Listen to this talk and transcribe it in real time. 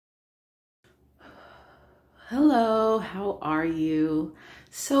Hello, how are you?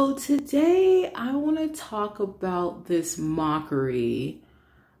 So today I want to talk about this mockery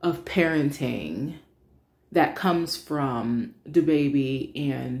of parenting that comes from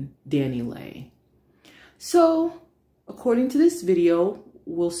DaBaby and Danileigh. So according to this video,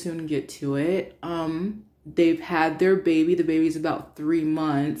 we'll soon get to it. They've had their baby. The baby's about 3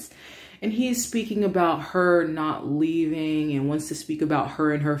 months. And he's speaking about her not leaving and wants to speak about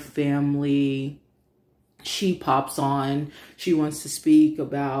her and her family. She pops on. She wants to speak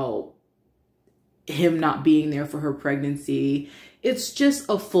about him not being there for her pregnancy. It's just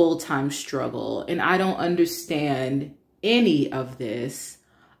a full-time struggle. And I don't understand any of this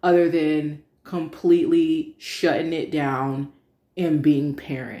other than completely shutting it down and being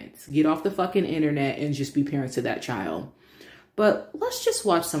parents. Get off the fucking internet and just be parents to that child. But let's just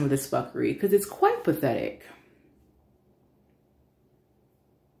watch some of this fuckery because it's quite pathetic.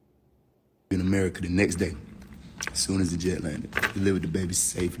 In America the next day, as soon as the jet landed, delivered the baby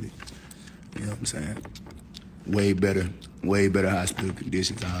safely. You know what I'm saying? Way better hospital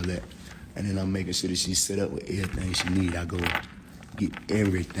conditions, all that. And then I'm making sure that she's set up with everything she needs. I go get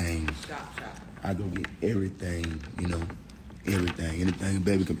everything. I go get everything, you know, everything. Anything a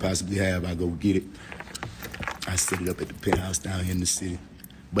baby can possibly have, I go get it. I set it up at the penthouse down here in the city.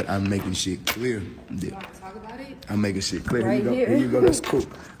 But I'm making shit clear. You want to talk about it? I'm making shit clear. Right here you go, that's cool.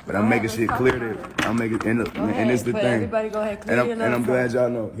 But I'm making shit clear that I'm making, and it's the thing. Everybody go ahead, clear your nose. And I'm glad y'all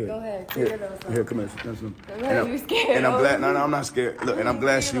know. Here. Go ahead, clear your nose. Here, come here. Go ahead, you scared. And I'm glad, no, I'm not scared. Look, and I'm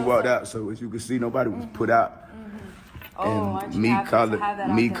glad she walked out, so as you can see, nobody was put out. And me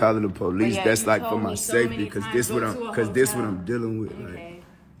calling the police, that's like for my safety, because this what I'm dealing with. Like,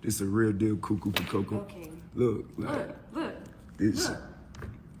 this is a real deal, cuckoo for cocoa. Okay. Look. This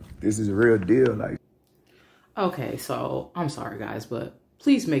is a real deal, like. Okay, so I'm sorry guys, but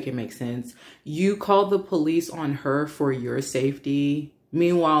please make it make sense. You called the police on her for your safety.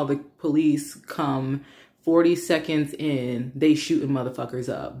 Meanwhile, the police come 40 seconds in, they shooting motherfuckers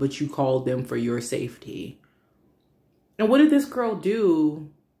up, but you called them for your safety. And what did this girl do,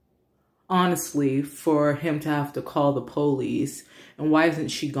 honestly, for him to have to call the police? And why isn't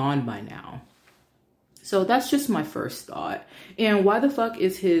she gone by now? So that's just my first thought. And why the fuck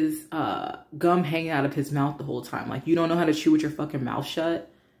is his gum hanging out of his mouth the whole time? Like, you don't know how to chew with your fucking mouth shut?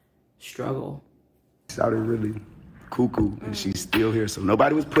 Struggle. Sounded really cuckoo, and she's still here, so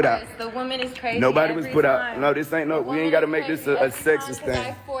nobody was put out. Yes, the woman is crazy. Nobody was put out. No, this ain't no, we ain't got to make this a sexist thing.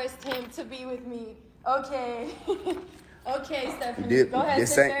 I forced him to be with me. Okay. Okay, Stephanie. Go ahead.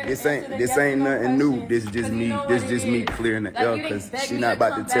 This ain't nothing new. This just me clearing the air, because she not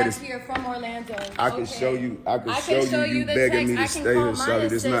about to tell this. From Orlando. I can show you you begging me to stay here, Charlie.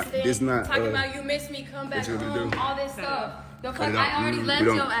 This not talking about you miss me, come back home, all this stuff. The fuck, I already left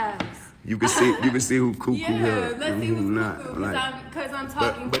your ass. You can see who cuckoo here and who not. Because I'm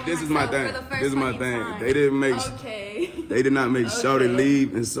talking. But this is my thing. This is my thing. They didn't make. Okay. They did not make Shawty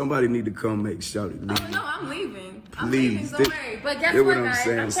leave, and somebody need to come make Shawty leave. Oh no, I'm leaving. Please. Don't worry. But guess what, guys?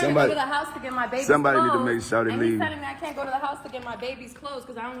 I'm trying to go to the house to get my baby's somebody clothes. Need to make Shawty leave. He's telling me I can't go to the house to get my baby's clothes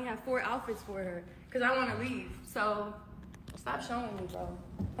because I only have 4 outfits for her. Because I want to leave. So stop showing me, bro.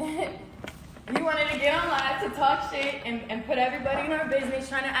 You wanted to get on live to talk shit and put everybody in our business,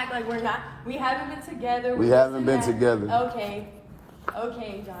 trying to act like we haven't been together. We haven't been together. Okay,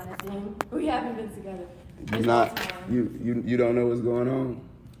 Jonathan. We haven't been together. You don't know what's going on?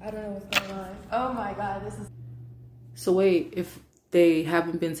 I don't know what's going on. Oh my God, this is. So wait, if they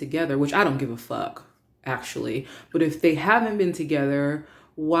haven't been together, which I don't give a fuck, actually, but if they haven't been together,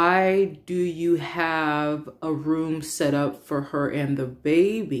 why do you have a room set up for her and the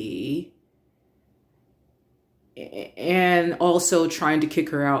baby? And also trying to kick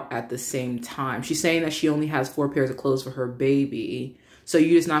her out at the same time. She's saying that she only has 4 pairs of clothes for her baby. So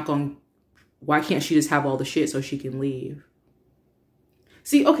you're just not going, why can't she just have all the shit so she can leave?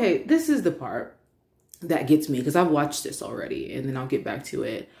 See, okay, this is the part that gets me, because I've watched this already, and then I'll get back to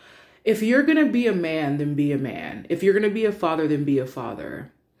it. If you're going to be a man, then be a man. If you're going to be a father, then be a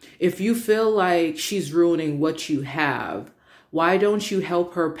father. If you feel like she's ruining what you have, why don't you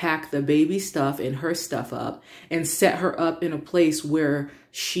help her pack the baby stuff and her stuff up and set her up in a place where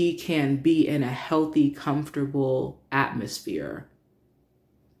she can be in a healthy, comfortable atmosphere?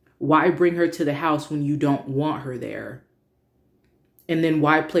 Why bring her to the house when you don't want her there? And then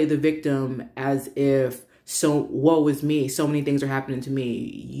why play the victim as if, so woe is me, so many things are happening to me.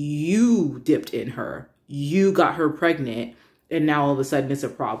 You dipped in her. You got her pregnant, and now all of a sudden it's a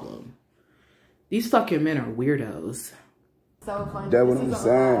problem. These fucking men are weirdos. So funny. That's what I'm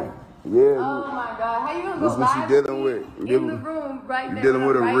saying. Yeah. Oh my God, how you gonna This go what live you dealing with. in the room right there? You dealing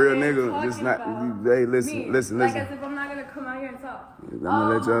with a right real there nigga. talking Just not. about Hey, listen. Like as if I'm not gonna come out here and talk. I'm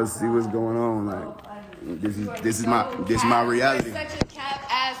gonna let y'all see what's going on. Like, this is my reality. You're such a cap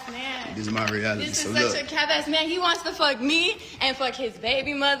ass man. This is my reality. This is so such a cap ass man. He wants to fuck me and fuck his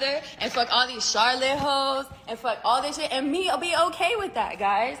baby mother and fuck all these Charlotte hoes and fuck all this shit. And me, I'll be okay with that,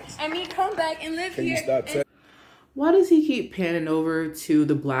 guys. And me come back and live Can here. you stop Why does he keep panning over to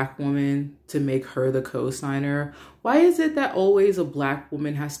the black woman to make her the co-signer? Why is it that always a black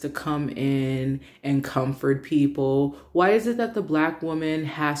woman has to come in and comfort people? Why is it that the black woman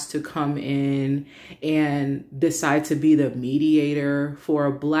has to come in and decide to be the mediator for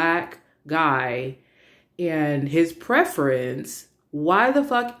a black guy and his preference? Why the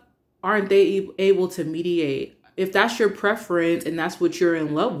fuck aren't they able to mediate? If that's your preference and that's what you're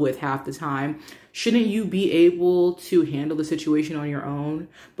in love with half the time, shouldn't you be able to handle the situation on your own?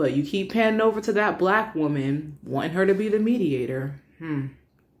 But you keep panning over to that black woman, wanting her to be the mediator.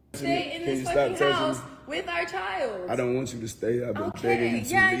 Stay in this fucking house with our child. I don't want you to stay. I've been begging you to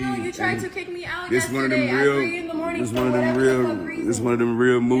yeah, I leave. know you tried to kick me out This one of yesterday them at real. 3 in the morning. This one of them real. This one of them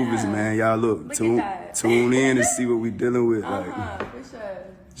real movies, man. Y'all look tune in and see what we dealing with. For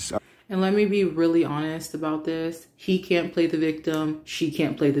sure. And let me be really honest about this. He can't play the victim. She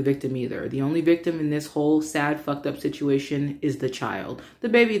can't play the victim either. The only victim in this whole sad, fucked up situation is the child. The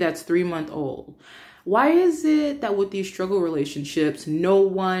baby that's 3 months old. Why is it that with these struggle relationships, no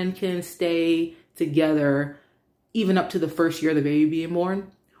one can stay together even up to the first year of the baby being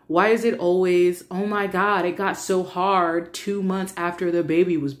born? Why is it always, oh my God, it got so hard 2 months after the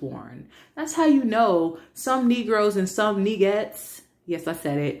baby was born? That's how you know some Negroes and some Negettes, yes, I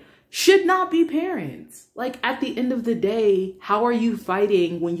said it, should not be parents. Like, at the end of the day, how are you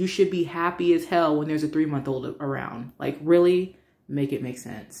fighting when you should be happy as hell when there's a 3-month-old around? Like, really? Make it make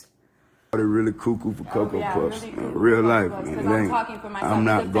sense. They're really cuckoo for Cocoa Puffs. Really Real life. Because I'm talking for myself. I'm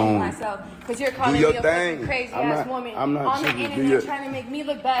not going. Because you're calling me a fucking crazy ass woman I'm not on the internet trying to make me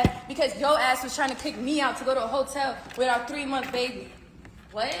look bad because your ass was trying to kick me out to go to a hotel with our 3-month baby.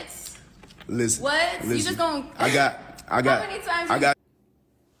 What? Listen. What? You just gonna... How many times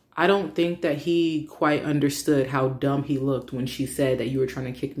I don't think that he quite understood how dumb he looked when she said that you were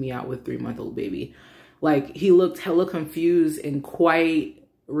trying to kick me out with 3-month-old baby. Like, he looked hella confused and quite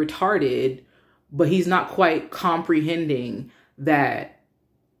retarded, but he's not quite comprehending that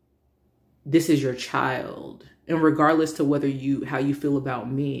this is your child. And regardless to how you feel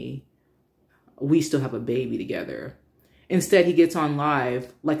about me, we still have a baby together. Instead, he gets on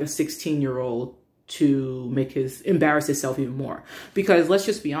live like a 16-year-old to embarrass himself even more. Because let's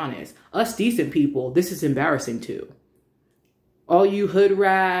just be honest, us decent people, this is embarrassing too. All you hood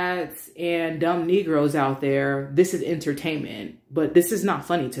rats and dumb Negroes out there, this is entertainment, but this is not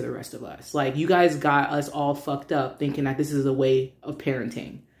funny to the rest of us. Like, you guys got us all fucked up thinking that this is a way of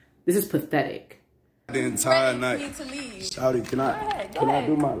parenting. This is pathetic. The entire night. Shouty, can I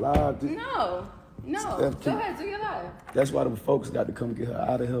do my live? No, go ahead, do your live. That's why the folks got to come get her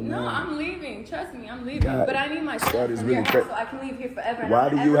out of here, man. No, I'm leaving. Trust me, I'm leaving. But I need my stuff from really your house so I can leave here forever.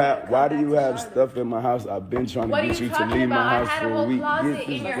 Why do you have stuff in my house? I've been trying to get you to leave my house for a week. I had a whole closet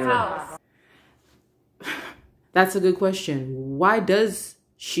in your house. That's a good question. Why does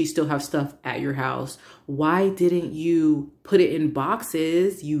she still have stuff at your house? Why didn't you put it in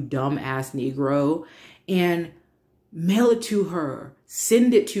boxes, you dumb ass Negro, and mail it to her?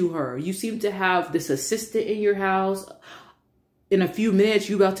 Send it to her. You seem to have this assistant in your house. In a few minutes,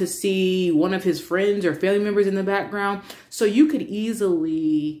 you're about to see one of his friends or family members in the background. So you could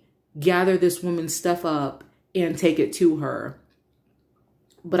easily gather this woman's stuff up and take it to her.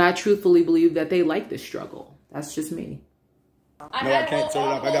 But I truthfully believe that they like this struggle. That's just me. I can't turn it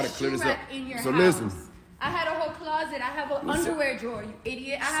off. I gotta clear this up. So listen. I had a whole closet. I have an underwear drawer, you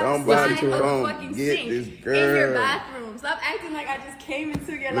idiot. I have Somebody a sign of come a fucking get sink this in girl. your bathroom. Stop acting like I just came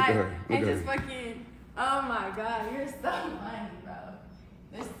into your life and just fucking... Oh my God, you're so funny, bro.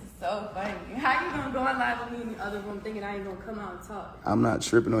 This is so funny. How you gonna go on live with me in the other room thinking I ain't gonna come out and talk? I'm not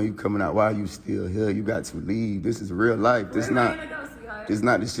tripping on you coming out. Why are you still here? You got to leave. This is real life. This not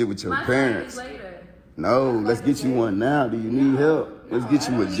the shit with your parents. My later. No, let's get you one now. Do you need help? Let's get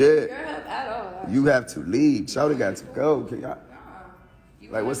you a jet. Your help at all. You have to leave. Shawty got to go. Can y'all?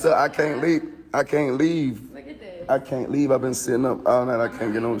 Like, what's up? I can't leave. I can't leave. Look at this. I can't leave. I've been sitting up all night. I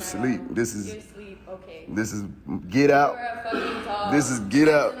can't get no sleep. This is get out. This is get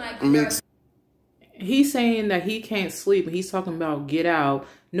out mix. He's saying that he can't sleep, and he's talking about get out.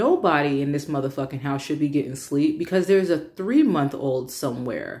 Nobody in this motherfucking house should be getting sleep because there's a 3-month-old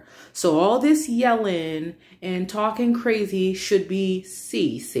somewhere. So all this yelling and talking crazy should be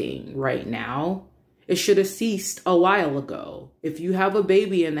ceasing right now. It should have ceased a while ago. If you have a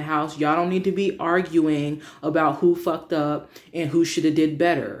baby in the house, y'all don't need to be arguing about who fucked up and who should have did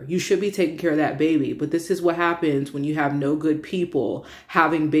better. You should be taking care of that baby. But this is what happens when you have no good people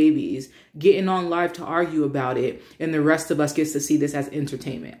having babies, getting on live to argue about it, and the rest of us gets to see this as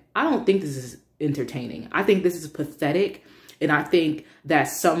entertainment. I don't think this is entertaining. I think this is pathetic. And I think that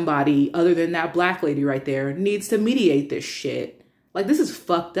somebody other than that black lady right there needs to mediate this shit. Like, this is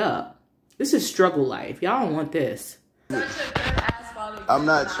fucked up. This is struggle life. Y'all don't want this. Such a good ass father. I'm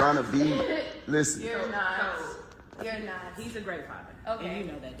not trying to be. Listen. You're not. You're not. He's a great father. Okay. And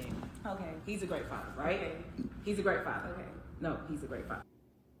you know that, Daniel. Okay. He's a great father, right? Okay. He's a great father. Okay. No, he's a great father.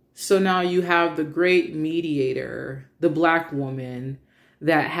 So now you have the great mediator, the black woman,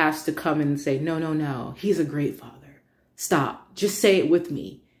 that has to come and say, no, no, no. He's a great father. Stop. Just say it with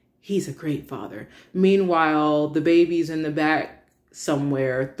me. He's a great father. Meanwhile, the baby's in the back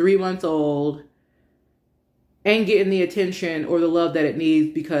somewhere, 3 months old, ain't getting the attention or the love that it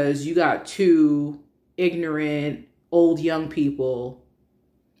needs because you got 2 ignorant old young people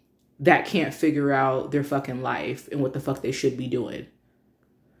that can't figure out their fucking life and what the fuck they should be doing.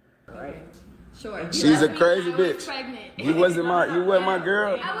 Right. Sure. She's a crazy bitch. Pregnant. You wasn't my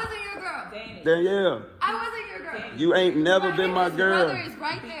girl. I wasn't your girl. Danielle. I wasn't your girl. You ain't never been my His girl. brother is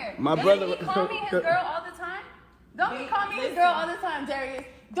right there. My Doesn't brother- he call me his girl all the time? Don't he call me his girl all the time, Darius?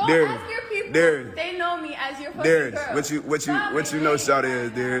 Don't Darius, ask your people. Darius. They know me as your fucking Darius, girl. what you Stop know it. Shawty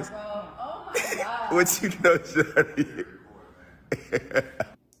is, Darius? Bro. Oh my God. What you know Shawty is?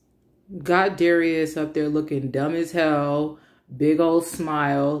 Got Darius up there looking dumb as hell, big old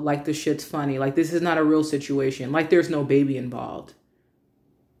smile, like the shit's funny. Like, this is not a real situation. Like, there's no baby involved.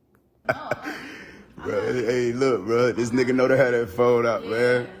 Bro, hey, look, bro. This nigga know how that phone out,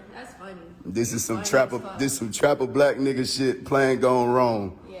 man. That's funny. This is some trapper black nigga shit playing gone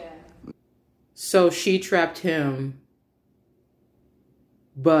wrong. Yeah. So she trapped him,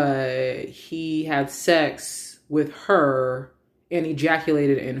 but he had sex with her and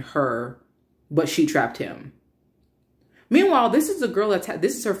ejaculated in her, but she trapped him. Meanwhile, this is a girl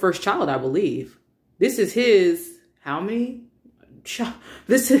this is her first child, I believe. This is his, how many?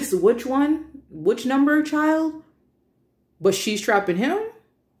 This is which one? Which number child? But she's trapping him?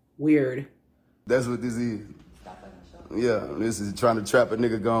 Weird. That's what this is. Yeah, this is trying to trap a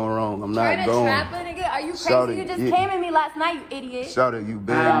nigga going wrong. I'm not going. Trying to trap a nigga? Are you crazy? Shawty, You just came at me last night, you idiot. Shawty, you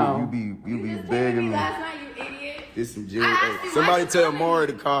begging Wow. me. You be just begging came at me me. last night, you idiot. This some I Jimmy. asked Hey, you, somebody why you tell calling Maury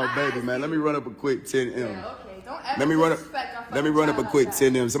me? to call I baby, asked man. you. Let me run up a quick 10M. Yeah, okay. Don't ever Let me run up. disrespect our Let me fucking run up a child quick like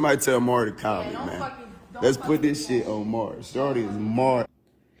that. 10M. Somebody tell Maury to call Yeah, me, don't man. don't Let's fucking put this do shit that. on Maury. Shorty is Maury.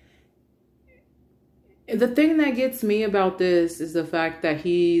 The thing that gets me about this is the fact that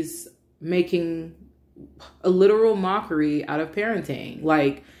he's making a literal mockery out of parenting.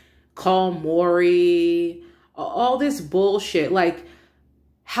 Like, call Maury, all this bullshit. Like,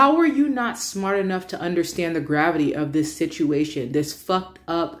 how are you not smart enough to understand the gravity of this situation, this fucked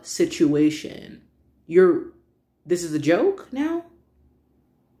up situation? This is a joke now?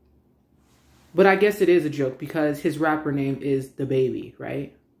 But I guess it is a joke because his rapper name is DaBaby,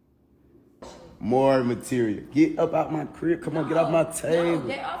 right? More material. Get up out my crib. Come on, get off my table. No,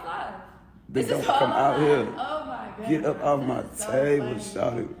 get off live. They This don't is come all out live. here. Oh my God. Get up off my This is so table, funny.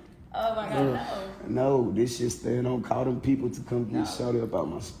 Shawty. Oh my God, no. No, this shit staying on. Call them people to come get Shawty up out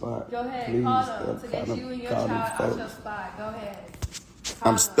my spot. Go ahead, Please, call them to call get you and your call them child out your folks. spot. Go ahead. Call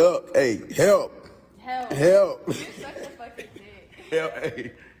I'm them. stuck. Hey, help. Help. Help. You're such a fucking dick. Help,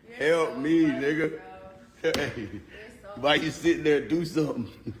 hey, You're help so me, funny, nigga. bro. Hey, You're so why you sitting there? Do something.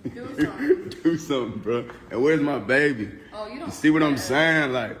 Do something. Do something, bro. And where's my baby? Oh, you don't You see what I'm care.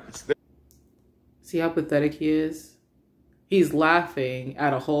 saying? Like, See how pathetic he is? He's laughing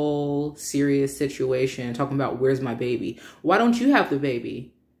at a whole serious situation, talking about where's my baby? Why don't you have the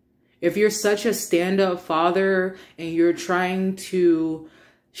baby? If you're such a stand-up father and you're trying to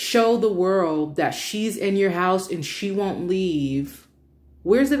show the world that she's in your house and she won't leave,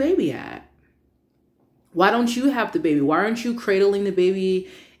 where's the baby at? Why don't you have the baby? Why aren't you cradling the baby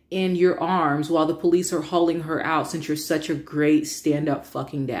in your arms while the police are hauling her out since you're such a great stand-up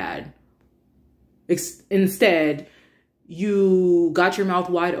fucking dad? Instead, you got your mouth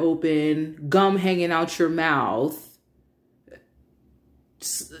wide open, gum hanging out your mouth.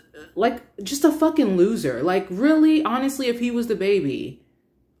 Like, just a fucking loser. Like, really, honestly, if he was the baby,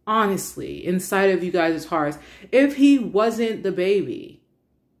 honestly, inside of you guys' hearts, if he wasn't the baby,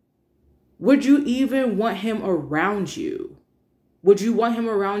 Would you even want him around you? Would you want him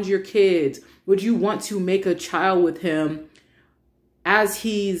around your kids? Would you want to make a child with him as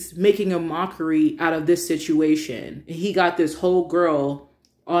he's making a mockery out of this situation? And he got this whole girl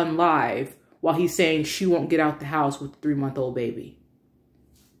on live while he's saying she won't get out the house with a 3-month-old baby.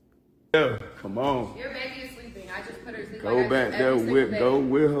 Yeah, come on. Your baby is sleeping. I just put her to sleep. Go back there with, go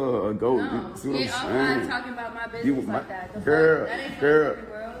with her, or go. No, See what I'm not talking about my business like that. That ain't girl.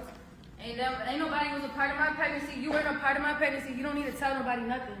 Ain't nobody was a part of my pregnancy. You weren't a part of my pregnancy. You don't need to tell nobody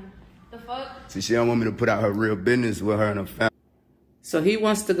nothing. The fuck? See, she don't want me to put out her real business with her and her family. So he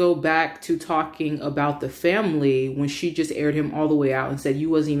wants to go back to talking about the family when she just aired him all the way out and said, you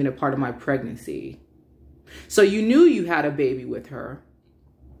wasn't even a part of my pregnancy. So you knew you had a baby with her.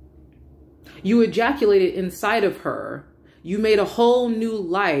 You ejaculated inside of her. You made a whole new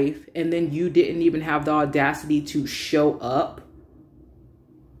life, and then you didn't even have the audacity to show up.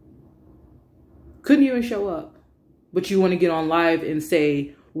 Couldn't even show up. But you want to get on live and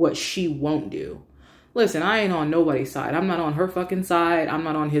say what she won't do. Listen, I ain't on nobody's side. I'm not on her fucking side. I'm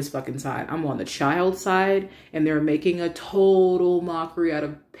not on his fucking side. I'm on the child's side, and they're making a total mockery out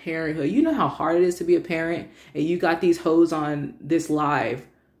of parenthood. You know how hard it is to be a parent, and you got these hoes on this live.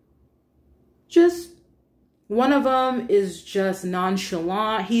 Just one of them is just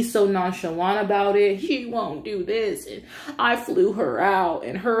nonchalant. He's so nonchalant about it. He won't do this. And I flew her out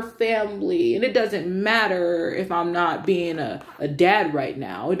and her family. And it doesn't matter if I'm not being a dad right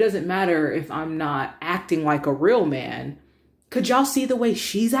now. It doesn't matter if I'm not acting like a real man. Could y'all see the way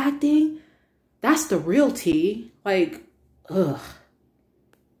she's acting? That's the real tea. Like, ugh.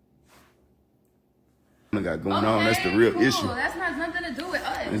 Got going on. That's the real issue. That's not nothing to do with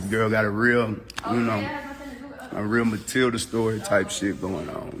us. This girl got a real, you know, that has nothing to do with us. a real Matilda story type shit going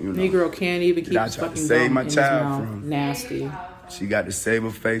on. You know, Negro can't even keep his fucking gum in his mouth. from. Nasty. She got to save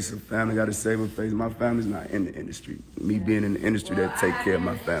her face. Her family got to save her face. My family's not in the industry. Me being in the industry, that take care of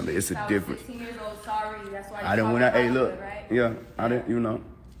my family. It's a difference. 16 years old, sorry. That's why I didn't when I, hey, look, right? yeah, I didn't, you know,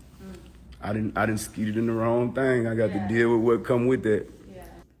 I didn't skeeted in the wrong thing. I got to deal with what come with that. Yeah.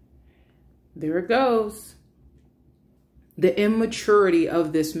 There it goes. The immaturity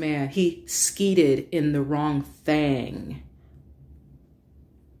of this man. He skeeted in the wrong thing.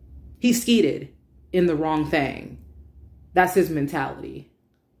 He skeeted in the wrong thing. That's his mentality.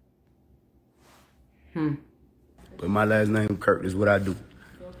 But my last name, Kirk, is what I do.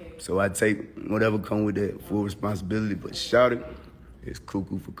 Okay. So I take whatever come with that, full responsibility. But shout it is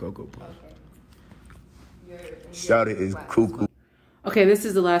cuckoo for Cocoa Puffs. Shout it is cuckoo. Okay, this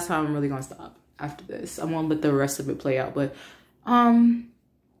is the last time I'm really going to stop after this. I'm going to let the rest of it play out. But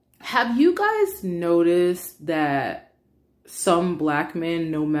have you guys noticed that some black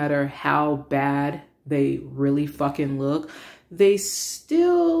men, no matter how bad they really fucking look, they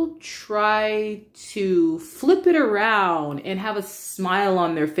still try to flip it around and have a smile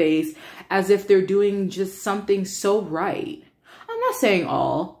on their face as if they're doing just something so right? I'm not saying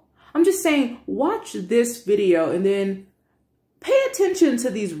all. I'm just saying watch this video and then pay attention to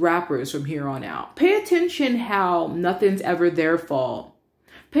these rappers from here on out. Pay attention how nothing's ever their fault.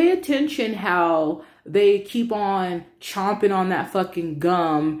 Pay attention how they keep on chomping on that fucking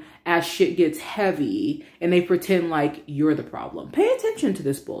gum as shit gets heavy and they pretend like you're the problem. Pay attention to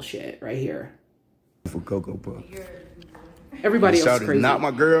this bullshit right here. For Cocoa Puffs. Everybody else is crazy. Not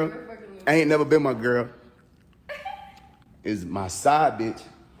my girl. Ain't never been my girl. Is my side bitch.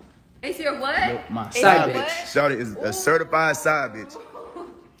 It's your what? My Side side bitch. bitch. Shorty is a certified side bitch.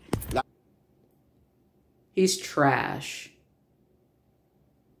 He's trash.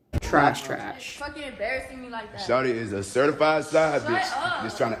 Trash. Fucking embarrassing me like that. Shorty is a certified side bitch. up.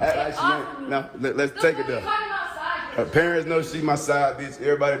 Just trying to act like she ain't. No, let's take it there. Talking about side Her parents know she my side bitch.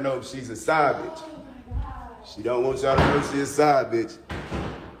 Everybody knows she's a side bitch. She don't want y'all to know she's a side bitch.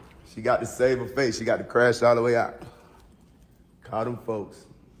 She got to save her face. She got to crash all the way out. Call them folks.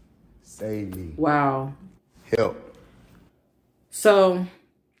 Save me. Wow. Help. So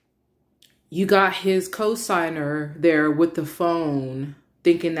you got his co-signer there with the phone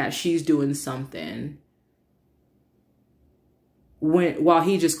thinking that she's doing something while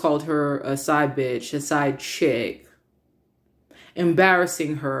he just called her a side bitch, a side chick,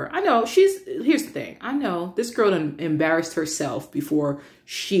 embarrassing her. I know here's the thing. I know this girl done embarrassed herself before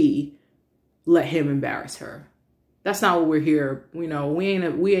she let him embarrass her. That's not what we're here. You know, we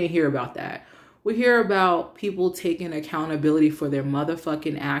ain't here about that. We're here about people taking accountability for their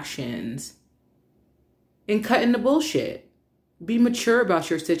motherfucking actions and cutting the bullshit. Be mature about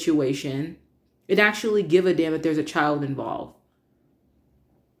your situation and actually give a damn if there's a child involved.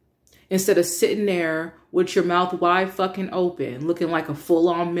 instead of sitting there with your mouth wide fucking open, looking like a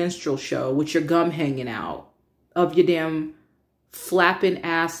full-on minstrel show with your gum hanging out of your damn flapping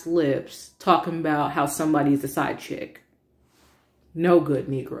ass lips, talking about how somebody's a side chick. No good,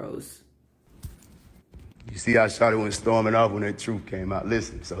 Negroes. You see how Shawty went storming off when that truth came out.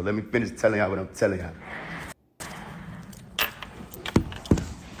 Listen, so let me finish telling y'all what I'm telling y'all.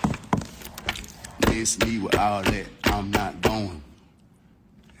 Miss me with all that, I'm not going.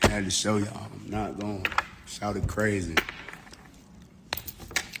 I had to show y'all, I'm not going. Shawty crazy.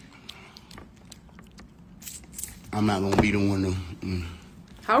 I'm not gonna be the one to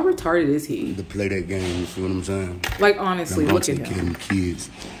How retarded is he? to play that game, you feel what I'm saying? Like, honestly, I'm look at take care of him. them kids.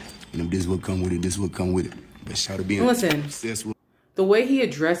 And if this will come with it, this will come with it. But Shawty being Listen, successful. the way he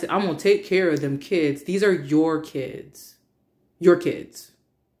addressed it, I'm gonna take care of them kids. These are your kids. Your kids.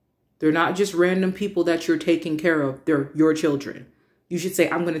 They're not just random people that you're taking care of. They're your children. You should say,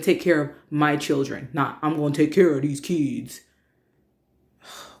 I'm gonna take care of my children, not I'm gonna take care of these kids.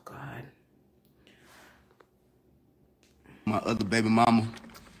 Oh, God. My other baby mama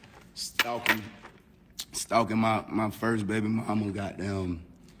stalking my first baby mama, goddamn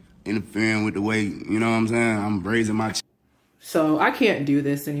interfering with the way, you know what I'm saying? I'm raising my So I can't do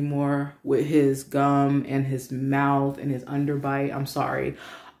this anymore with his gum and his mouth and his underbite. I'm sorry.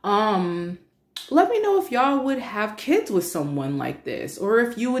 Let me know if y'all would have kids with someone like this, or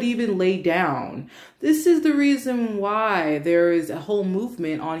if you would even lay down. This is the reason why there is a whole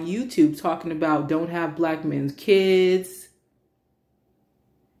movement on YouTube talking about don't have black men's kids,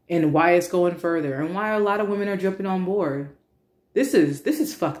 and why it's going further, and why a lot of women are jumping on board. This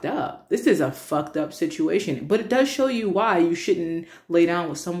is fucked up. This is a fucked up situation, but it does show you why you shouldn't lay down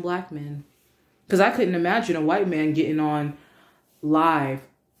with some black men. Because I couldn't imagine a white man getting on live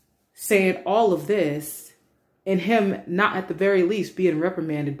saying all of this and him not at the very least being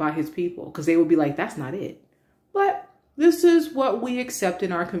reprimanded by his people, because they would be like, that's not it. But this is what we accept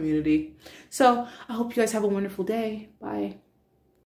in our community. So I hope you guys have a wonderful day. Bye.